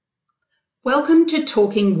Welcome to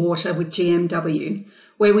Talking Water with GMW,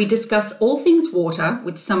 where we discuss all things water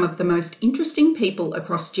with some of the most interesting people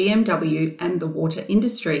across GMW and the water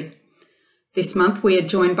industry. This month we are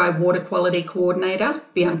joined by Water Quality Coordinator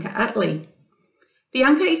Bianca Atley.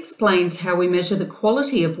 Bianca explains how we measure the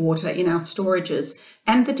quality of water in our storages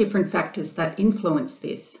and the different factors that influence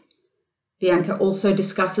this. Bianca also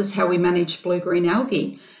discusses how we manage blue-green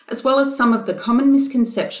algae, as well as some of the common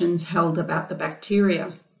misconceptions held about the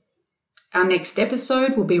bacteria. Our next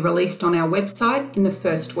episode will be released on our website in the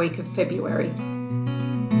first week of February.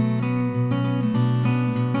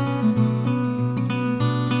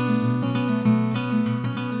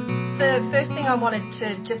 The first thing I wanted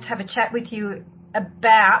to just have a chat with you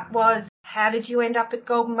about was, how did you end up at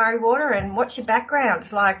Golden Murray Water and what's your background?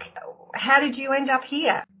 Like, how did you end up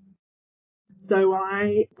here? So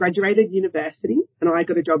I graduated university and I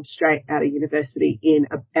got a job straight out of university in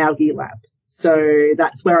an algae lab. So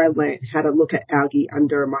that's where I learned how to look at algae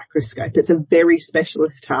under a microscope. It's a very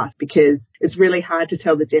specialist task because it's really hard to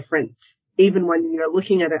tell the difference. Even when you're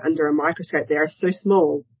looking at it under a microscope, they are so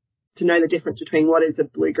small to know the difference between what is a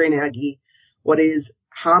blue-green algae, what is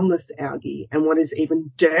harmless algae, and what is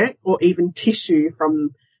even dirt or even tissue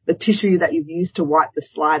from the tissue that you've used to wipe the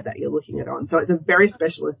slide that you're looking at on. So it's a very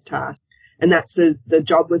specialist task. And that's the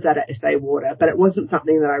job was at SA Water, but it wasn't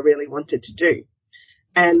something that I really wanted to do.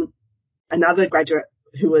 And another graduate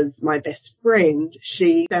who was my best friend,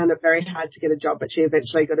 she found it very hard to get a job, but she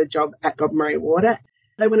eventually got a job at Golden Murray Water.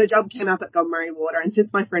 So when a job came up at Golden Murray Water, and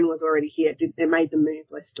since my friend was already here, it made the move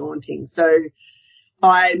less daunting. So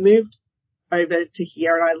I moved over to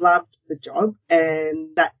here and I loved the job,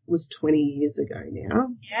 and that was 20 years ago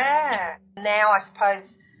now. Yeah. Now I suppose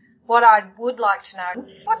what I would like to know,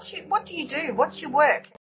 what do you do? What's your work?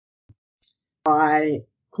 I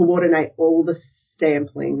coordinate all the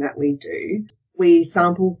sampling that we do. We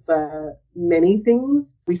sample for many things.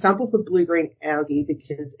 We sample for blue-green algae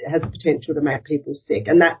because it has the potential to make people sick,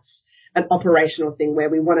 and that's an operational thing where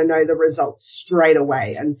we want to know the results straight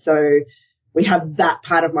away. And so we have that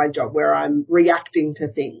part of my job where I'm reacting to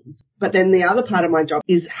things. But then the other part of my job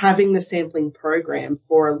is having the sampling program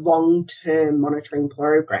for a long-term monitoring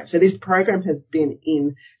program. So this program has been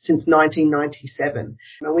in since 1997.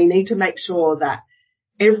 And we need to make sure that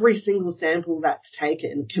every single sample that's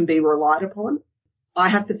taken can be relied upon. I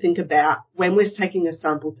have to think about when we're taking a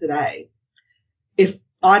sample today, if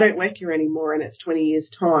I don't work here anymore and it's 20 years'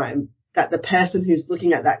 time, that the person who's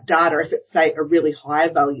looking at that data, if it's, say, a really high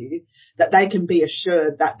value, that they can be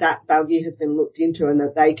assured that that value has been looked into and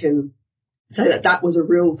that they can say that that was a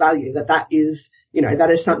real value, that is,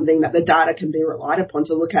 that is something that the data can be relied upon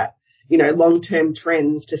to look at, long-term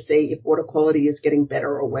trends to see if water quality is getting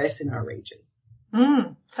better or worse in our region.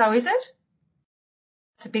 So is it?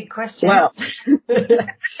 It's a big question. Well,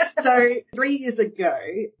 so 3 years ago,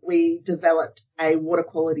 we developed a water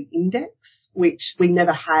quality index, which we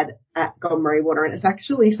never had at Golden Murray Water. And it's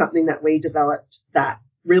actually something that we developed that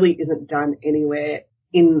really isn't done anywhere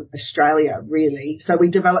in Australia, really. So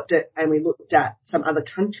we developed it and we looked at some other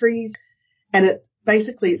countries. And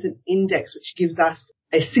it's an index which gives us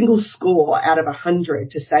a single score out of 100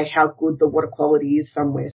 to say how good the water quality is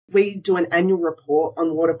somewhere. We do an annual report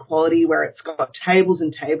on water quality where it's got tables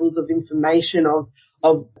and tables of information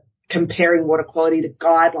of comparing water quality to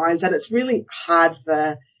guidelines. And it's really hard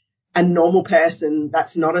for a normal person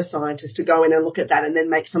that's not a scientist to go in and look at that and then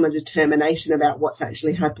make some determination about what's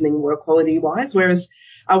actually happening water quality wise. Whereas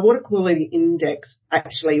our water quality index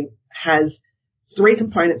actually has 3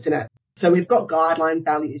 components in it. So we've got guideline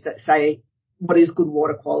values that say what is good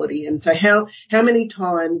water quality. And so how many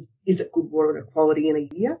times is it good water quality in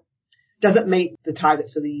a year? Does it meet the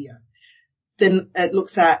targets of the year? Then it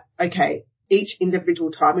looks at, okay, each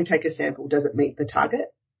individual time we take a sample, does it meet the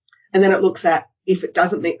target? And then it looks at, if it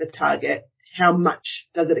doesn't meet the target, how much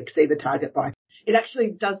does it exceed the target by? It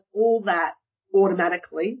actually does all that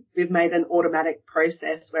automatically. We've made an automatic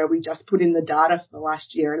process where we just put in the data for the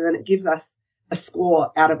last year and then it gives us a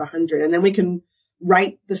score out of 100. And then we can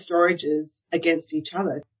rate the storages against each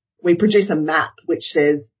other. We produce a map which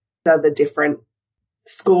says the different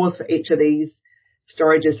scores for each of these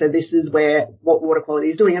storages. So this is what water quality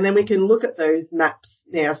is doing. And then we can look at those maps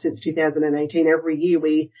now since 2018. Every year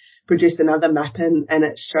we produce another map and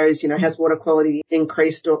it shows, has water quality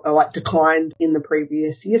increased or declined in the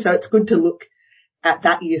previous year. So it's good to look at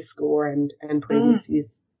that year's score and previous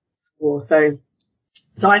year's score. So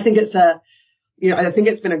I think I think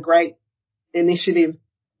it's been a great initiative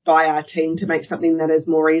by our team to make something that is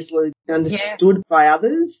more easily understood by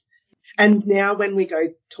others. And now when we go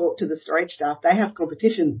talk to the storage staff, they have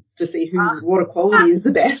competition to see whose water quality is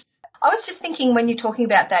the best. I was just thinking when you're talking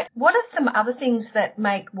about that, what are some other things that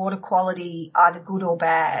make water quality either good or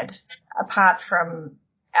bad apart from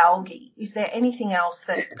algae? Is there anything else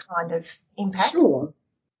that kind of impacts? Sure.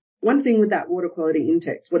 One thing with that water quality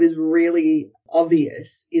index, what is really obvious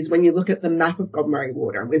is when you look at the map of Gomeroi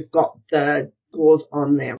water, and we've got the scores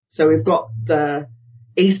on there. So we've got the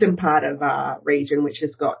eastern part of our region, which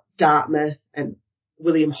has got Dartmouth and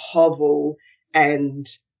William Hovell and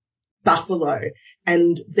Buffalo,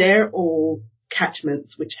 and they're all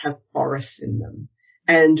catchments which have forests in them,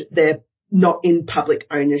 and they're not in public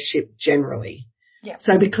ownership generally. Yeah.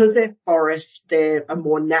 So because they're forests, they're a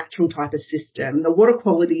more natural type of system. The water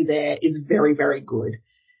quality there is very, very good.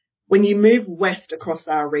 When you move west across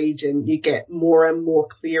our region, you get more and more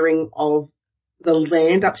clearing of the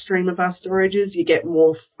land upstream of our storages. You get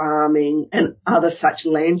more farming and other such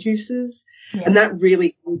land uses. Yeah. And that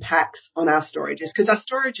really impacts on our storages, because our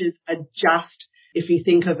storages are just, if you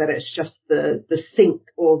think of it, it's just the sink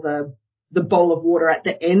or the bowl of water at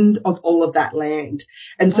the end of all of that land.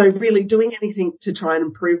 And so really doing anything to try and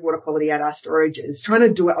improve water quality at our storages, trying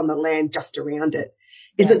to do it on the land just around it,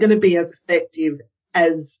 isn't going to be as effective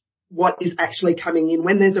as what is actually coming in.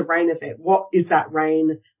 When there's a rain event, what is that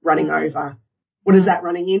rain running over? What is that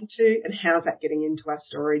running into, and how's that getting into our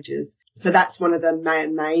storages? So that's one of the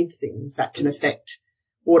man-made things that can affect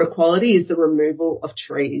water quality, is the removal of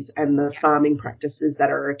trees and the farming practices that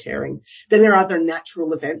are occurring. Then there are other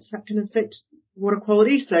natural events that can affect water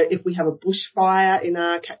quality. So if we have a bushfire in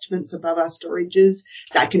our catchments above our storages,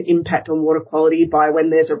 that can impact on water quality by when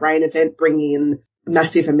there's a rain event bringing in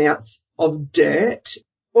massive amounts of dirt,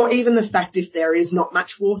 or even the fact if there is not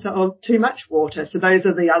much water or too much water. So those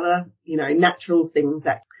are the other, natural things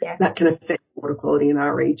that can affect water quality in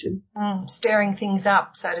our region. Stirring things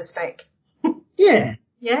up, so to speak. Yeah.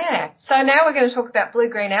 Yeah. So now we're going to talk about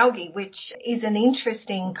blue-green algae, which is an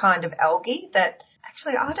interesting kind of algae that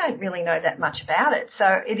actually I don't really know that much about it. So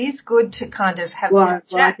it is good to kind of have a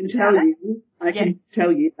chat. I can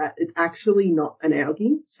tell you that it's actually not an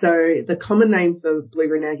algae. So the common name for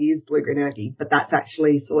blue-green algae is blue-green algae, but that's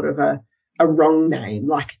actually sort of a wrong name.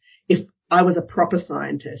 Like if I was a proper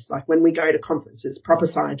scientist, like when we go to conferences, proper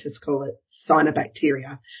scientists call it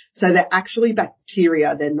cyanobacteria. So they're actually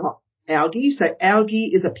bacteria, they're not algae. So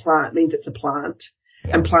algae is a plant, means it's a plant,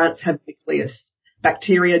 and plants have nucleus.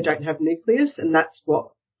 Bacteria don't have nucleus, and that's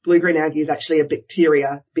what blue-green algae is actually, a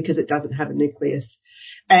bacteria, because it doesn't have a nucleus.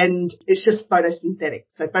 And it's just photosynthetic.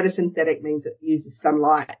 So photosynthetic means it uses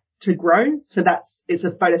sunlight to grow. So it's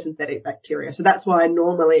a photosynthetic bacteria. So that's why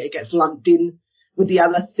normally it gets lumped in with the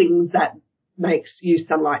other things that use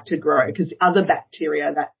sunlight to grow, because the other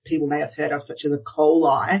bacteria that people may have heard of, such as E.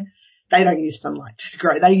 coli, they don't use sunlight to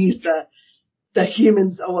grow. They use the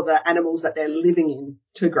humans or the animals that they're living in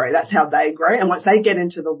to grow. That's how they grow. And once they get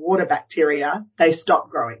into the water bacteria, they stop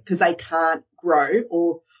growing because they can't grow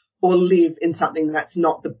or live in something that's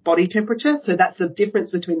not the body temperature. So that's the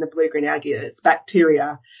difference between the blue-green algae. It's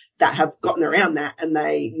bacteria that have gotten around that, and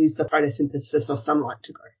they use the photosynthesis or sunlight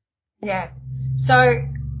to grow. Yeah. So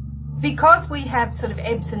because we have sort of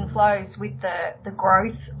ebbs and flows with the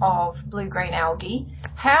growth of blue-green algae,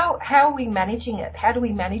 how are we managing it? How do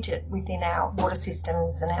we manage it within our water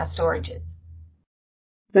systems and our storages?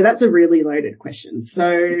 So that's a really loaded question.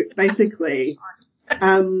 So basically, we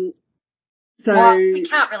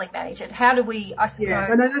can't really manage it. How do we, I suppose? Yeah,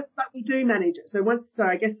 but we do manage it. So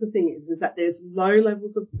I guess the thing is that there's low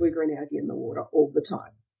levels of blue-green algae in the water all the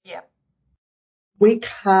time. Yeah. We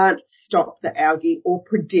can't stop the algae or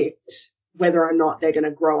predict whether or not they're going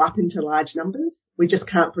to grow up into large numbers. We just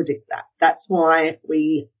can't predict that. That's why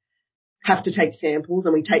we have to take samples,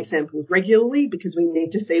 and we take samples regularly, because we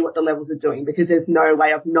need to see what the levels are doing, because there's no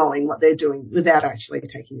way of knowing what they're doing without actually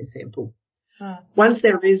taking a sample. Once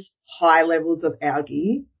there is high levels of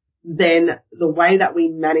algae, then the way that we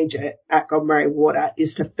manage it at Gomeroi Water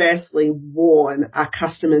is to firstly warn our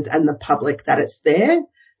customers and the public that it's there,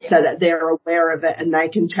 so that they're aware of it and they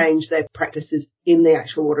can change their practices in the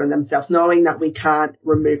actual water themselves, knowing that we can't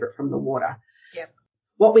remove it from the water. Yep.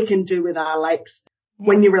 What we can do with our lakes,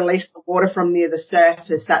 when you release the water from near the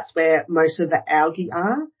surface, that's where most of the algae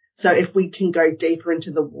are. So if we can go deeper into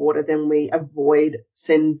the water, then we avoid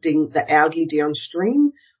sending the algae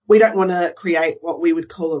downstream. We don't want to create what we would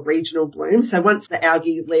call a regional bloom. So once the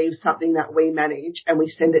algae leaves something that we manage and we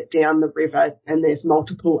send it down the river and there's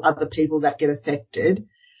multiple other people that get affected,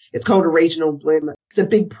 it's called a regional bloom. It's a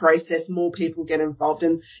big process. More people get involved.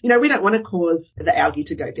 And, we don't want to cause the algae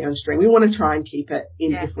to go downstream. We want to try and keep it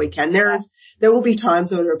in if we can. There will be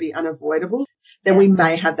times where it will be unavoidable. Then we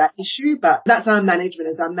may have that issue, but that's our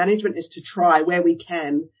management. Our management is to try where we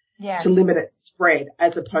can Yeah. to limit its spread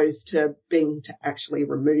as opposed to being to actually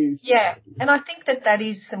remove. Yeah, and I think that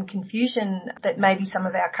is some confusion that maybe some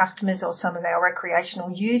of our customers or some of our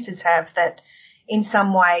recreational users have, that in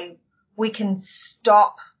some way we can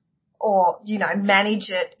stop or, you know,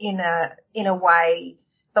 manage it in a way,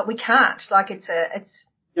 but we can't. Like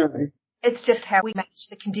No. It's just how we manage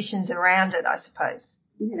the conditions around it, I suppose.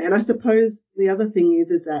 Yeah, and I suppose the other thing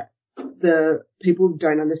is that the people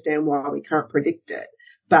don't understand why we can't predict it.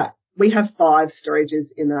 But we have 5 storages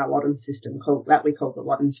in our Loddon system that we call the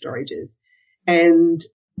Loddon storages. And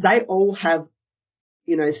they all have,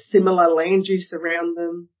 you know, similar land use around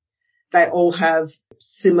them. They all have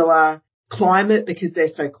similar climate because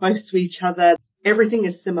they're so close to each other. Everything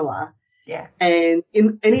is similar. Yeah. And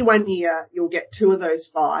in any one year, you'll get 2 of those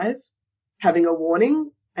 5 having a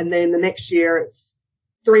warning. And then the next year it's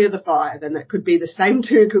 3 of the 5, and it could be the same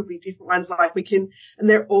 2, it could be different ones. And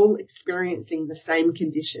they're all experiencing the same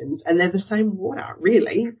conditions, and they're the same water,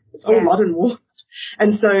 really. It's all Loddon water.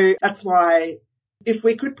 And so that's why if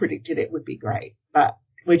we could predict it, it would be great, but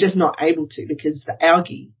we're just not able to, because the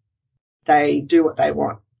algae, they do what they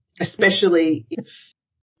want, especially if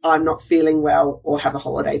I'm not feeling well or have a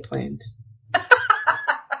holiday planned.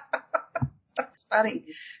 Funny.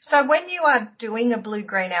 So when you are doing a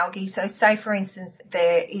blue-green algae, so say for instance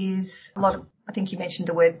there is a lot of, I think you mentioned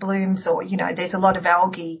the word blooms, or, you know, there's a lot of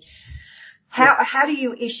algae, how do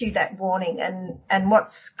you issue that warning, and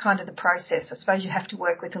what's kind of the process? I suppose you have to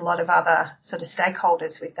work with a lot of other sort of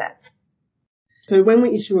stakeholders with that. So when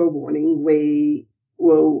we issue a warning, we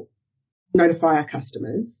will notify our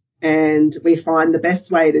customers, and we find the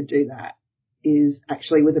best way to do that is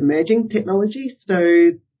actually with emerging technology.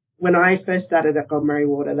 So when I first started at Goulburn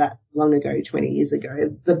Water that long ago, 20 years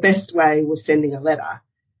ago, the best way was sending a letter.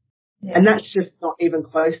 Yeah. And that's just not even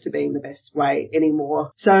close to being the best way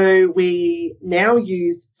anymore. So we now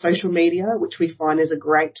use social media, which we find is a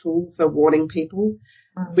great tool for warning people.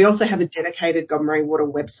 Mm. We also have a dedicated Goulburn Water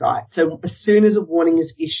website. So as soon as a warning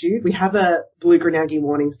is issued, we have a blue-green algae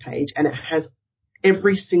warnings page, and it has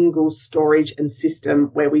every single storage and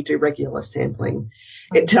system where we do regular sampling.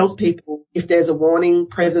 It tells people if there's a warning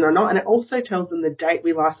present or not, and it also tells them the date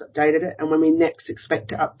we last updated it and when we next expect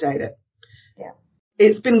to update it. Yeah.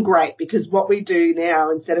 It's been great, because what we do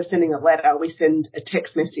now, instead of sending a letter, we send a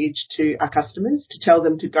text message to our customers to tell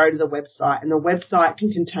them to go to the website, and the website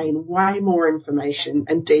can contain way more information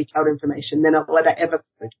and detailed information than a letter ever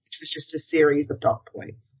could, which was just a series of dot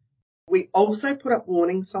points. We also put up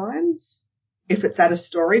warning signs if it's at a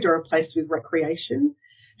storage or a place with recreation.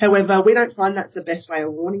 However, we don't find that's the best way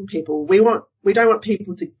of warning people. We don't want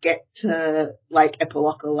people to get to Lake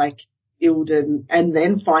Epilock or Lake Eildon and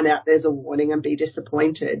then find out there's a warning and be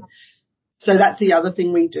disappointed. So that's the other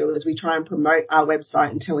thing we do, is we try and promote our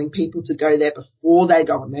website and telling people to go there before they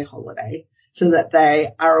go on their holiday, so that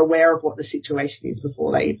they are aware of what the situation is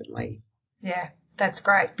before they even leave. Yeah, that's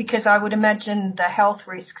great, because I would imagine the health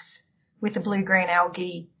risks with the blue-green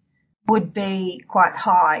algae would be quite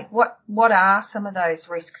high. What are some of those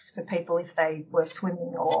risks for people if they were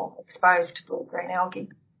swimming or exposed to blue-green algae?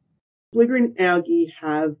 Blue-green algae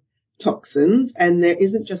have toxins, and there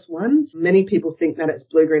isn't just one. Many people think that it's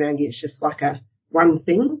blue-green algae, it's just like one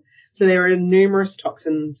thing. So there are numerous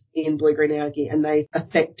toxins in blue-green algae, and they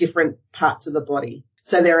affect different parts of the body.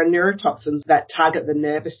 So there are neurotoxins that target the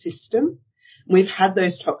nervous system. We've had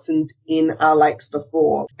those toxins in our lakes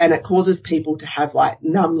before, and it causes people to have like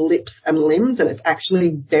numb lips and limbs, and it's actually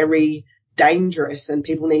very dangerous, and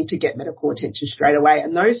people need to get medical attention straight away.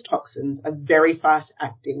 And those toxins are very fast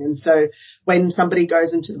acting. And so when somebody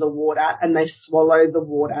goes into the water and they swallow the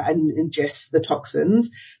water and ingest the toxins,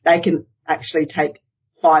 they can actually take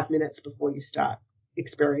 5 minutes before you start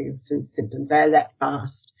experiencing symptoms. They're that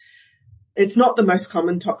fast. It's not the most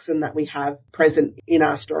common toxin that we have present in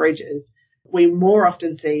our storages. We more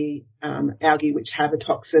often see algae which have a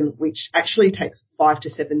toxin which actually takes 5 to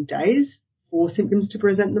 7 days for symptoms to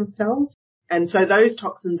present themselves. And so those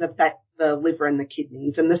toxins affect the liver and the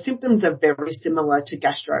kidneys, and the symptoms are very similar to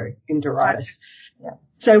gastroenteritis. Yeah.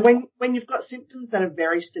 So when you've got symptoms that are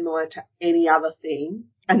very similar to any other thing,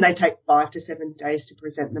 and they take 5 to 7 days to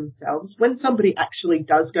present themselves, when somebody actually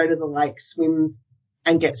does go to the lake, swims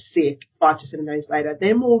and gets sick 5 to 7 days later,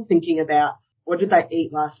 they're more thinking about, what did they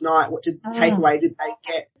eat last night? What takeaway did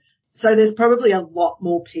they get? So there's probably a lot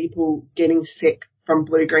more people getting sick from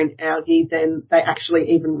blue-green algae than they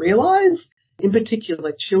actually even realise. In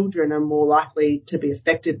particular, children are more likely to be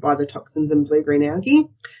affected by the toxins in blue-green algae,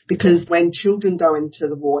 because when children go into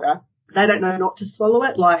the water, they don't know not to swallow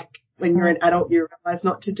it. Like when you're an adult, you realise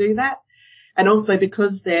not to do that. And also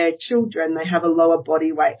because they're children, they have a lower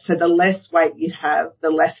body weight. So the less weight you have, the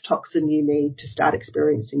less toxin you need to start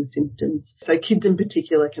experiencing symptoms. So kids in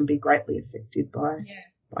particular can be greatly affected by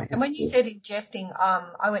And when you said ingesting,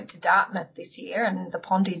 I went to Dartmouth this year and the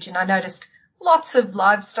pondage, and I noticed lots of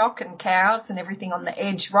livestock and cows and everything on the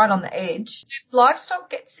edge, right on the edge. Do livestock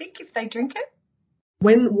get sick if they drink it?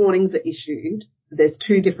 When warnings are issued, there's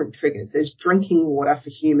two different triggers. There's drinking water for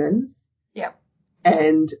humans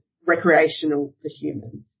and recreational for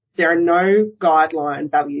humans. There are no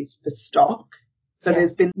guideline values for stock, so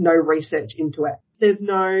there's been no research into it. There's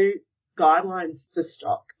no guidelines for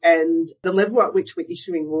stock, and the level at which we're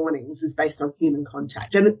issuing warnings is based on human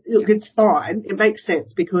contact. And it's fine. It makes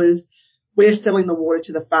sense because we're selling the water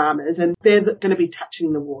to the farmers and they're going to be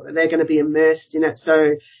touching the water. They're going to be immersed in it.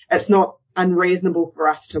 So it's not unreasonable for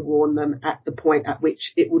us to warn them at the point at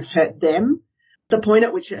which it would hurt them. The point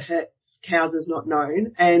at which it hurts cows is not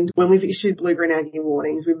known. And when we've issued blue-green algae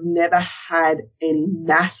warnings, we've never had any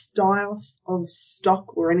mass die-offs of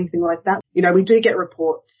stock or anything like that. You know, we do get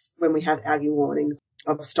reports when we have algae warnings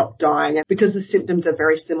of stock dying, and because the symptoms are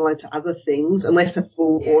very similar to other things, unless a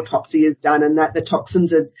full autopsy is done and that the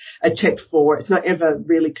toxins are checked for, it's not ever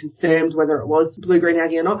really confirmed whether it was blue-green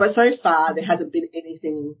algae or not. But so far, there hasn't been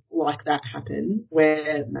anything like that happen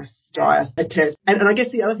where mass die occurs. And I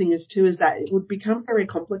guess the other thing is too is that it would become very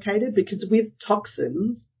complicated because with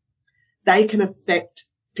toxins, they can affect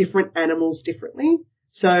different animals differently.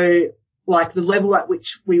 So like the level at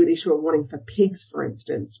which we would issue a warning for pigs, for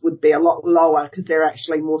instance, would be a lot lower because they're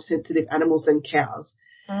actually more sensitive animals than cows.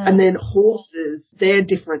 And then horses, they're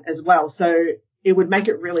different as well. So it would make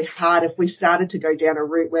it really hard if we started to go down a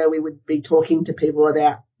route where we would be talking to people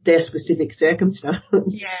about their specific circumstance.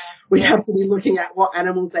 We'd have to be looking at what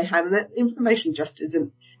animals they have, and that information just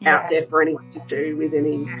isn't out there for anyone to do with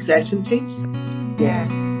any certainty.